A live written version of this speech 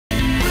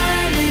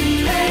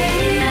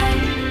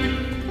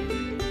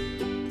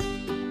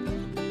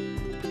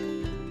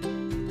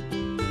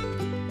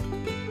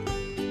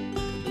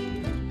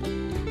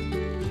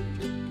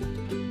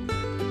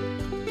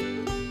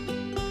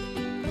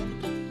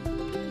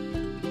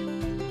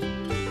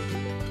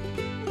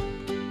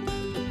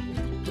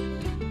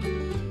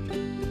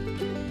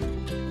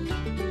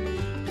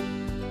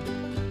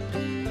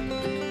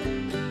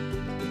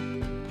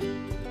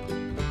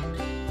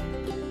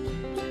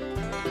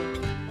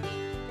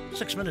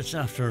6 minutes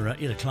after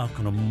 8 o'clock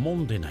on a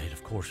Monday night.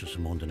 Of course, it's a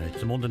Monday night. It's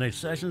the Monday night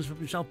sessions with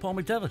myself, Paul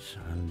McDevitt,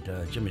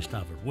 and Jimmy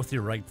Stafford with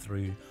you right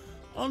through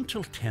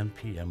until 10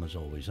 p.m. as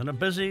always. And a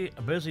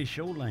busy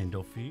show lined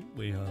up for you.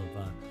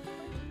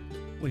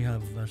 We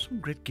have some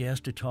great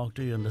guests to talk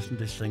to and listen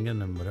to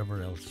singing and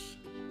whatever else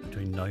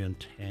between now and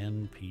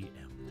 10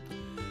 p.m.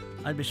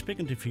 I'll be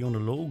speaking to Fiona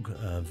Logue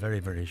very,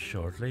 very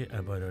shortly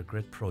about a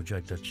great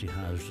project that she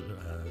has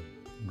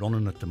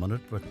running at the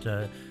minute,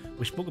 but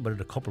we spoke about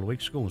it a couple of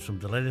weeks ago, so I'm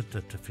delighted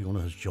that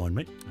Fiona has joined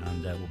me,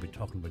 and we'll be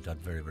talking about that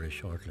very, very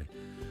shortly.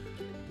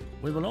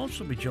 We will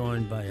also be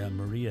joined by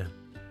Maria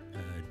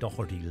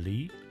Doherty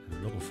Lee.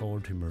 I'm looking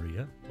forward to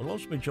Maria. We'll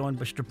also be joined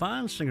by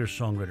Strabane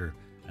singer-songwriter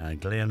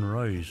Glenn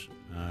Rouse,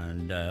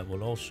 and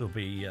we'll also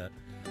be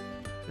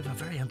we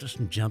have a very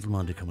interesting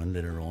gentleman to come in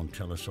later on,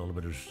 tell us all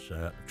about his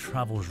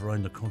travels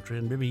around the country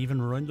and maybe even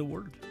around the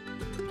world.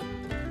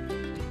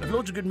 We've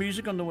loads of good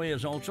music on the way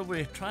as also.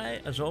 We try,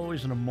 as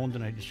always, on a Monday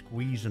night to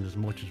squeeze in as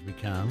much as we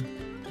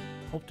can.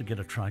 Hope to get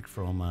a track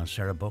from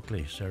Sarah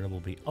Buckley. Sarah will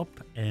be up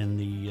in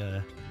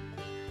the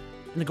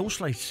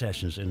Ghostlight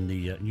sessions in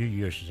the New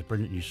Year. She's a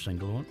brilliant new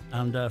single one.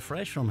 And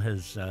fresh from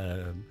his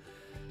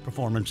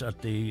performance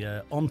at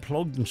the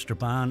Unplugged in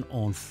Strabane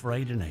on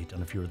Friday night.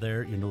 And if you're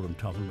there, you know what I'm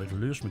talking about.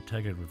 Lewis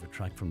McTaggart with a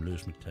track from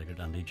Lewis McTaggart,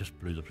 and he just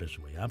blew the place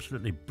away.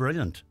 Absolutely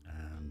brilliant.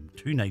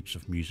 2 nights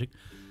of music.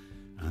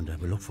 And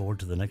we look forward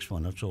to the next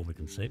one, that's all we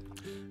can say.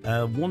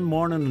 One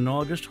morning in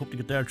August, hope to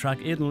get their track.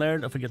 Aidan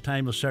Laird, if we get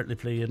time, we'll certainly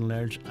play Aidan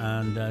Laird's.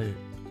 And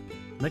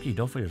Mickey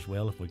Duffy as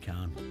well, if we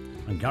can.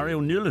 And Gary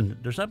O'Neill.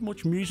 There's that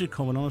much music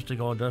coming, honest to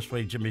God. That's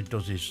why Jimmy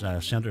does his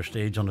centre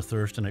stage on a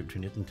Thursday night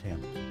between 8 and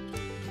 10.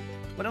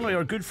 But anyway,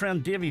 our good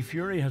friend Davy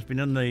Fury has been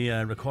in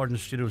the recording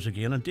studios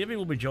again. And Davy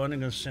will be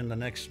joining us in the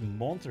next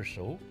month or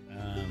so.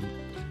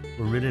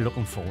 We're really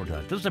looking forward to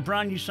that. This is a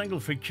brand new single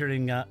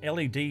featuring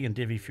LED and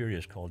Davy Fury.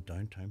 It's called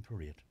Downtown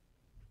Parade.